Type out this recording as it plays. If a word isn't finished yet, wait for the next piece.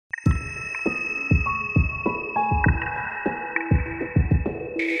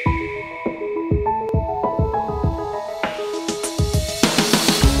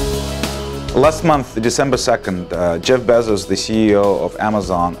Last month, December 2nd, Jeff Bezos, the CEO of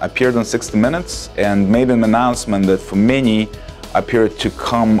Amazon, appeared on 60 Minutes and made an announcement that for many appeared to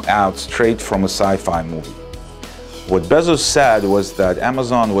come out straight from a sci-fi movie. What Bezos said was that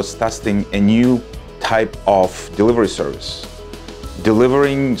Amazon was testing a new type of delivery service,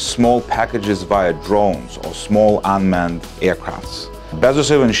 delivering small packages via drones or small unmanned aircrafts.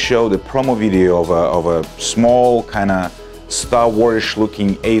 Bezos even showed a promo video of a small kind of Star Wars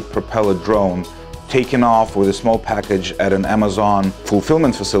looking 8-propeller drone taking off with a small package at an Amazon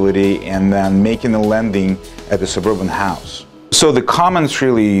fulfillment facility and then making a landing at a suburban house. So the comments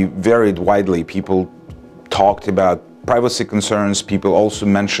really varied widely. People talked about privacy concerns. People also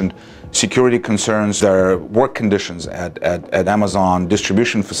mentioned security concerns, their work conditions at Amazon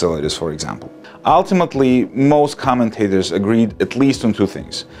distribution facilities, for example. Ultimately, most commentators agreed at least on two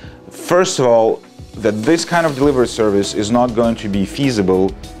things. First of all, that this kind of delivery service is not going to be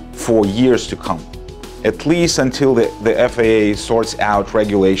feasible for years to come, at least until the FAA sorts out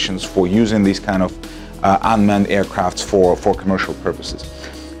regulations for using these kind of unmanned aircrafts for commercial purposes.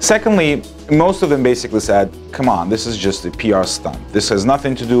 Secondly, most of them basically said, come on, this is just a PR stunt. This has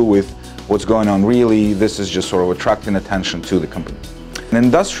nothing to do with what's going on really. This is just sort of attracting attention to the company. And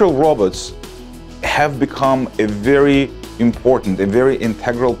industrial robots have become a very important, a very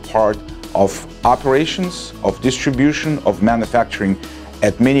integral part of operations, of distribution, of manufacturing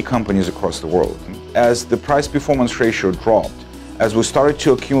at many companies across the world. As the price-performance ratio dropped, as we started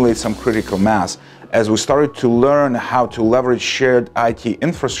to accumulate some critical mass, as we started to learn how to leverage shared IT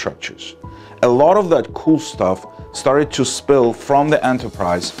infrastructures, a lot of that cool stuff started to spill from the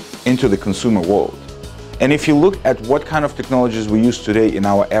enterprise into the consumer world. And if you look at what kind of technologies we use today in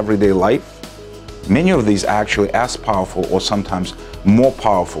our everyday life, many of these are actually as powerful or sometimes more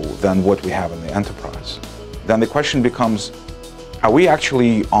powerful than what we have in the enterprise. Then the question becomes, are we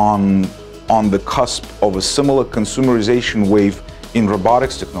actually on the cusp of a similar consumerization wave in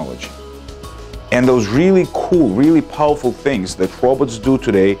robotics technology? And those really cool, really powerful things that robots do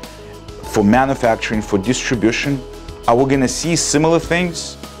today for manufacturing, for distribution, are we going to see similar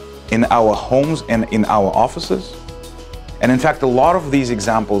things in our homes and in our offices? And in fact, a lot of these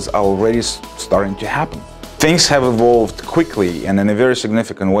examples are already starting to happen. Things have evolved quickly and in a very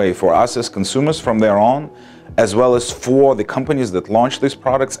significant way for us as consumers from there on, as well as for the companies that launch these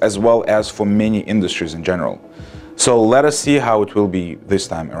products, as well as for many industries in general. So let us see how it will be this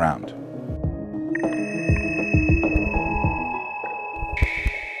time around.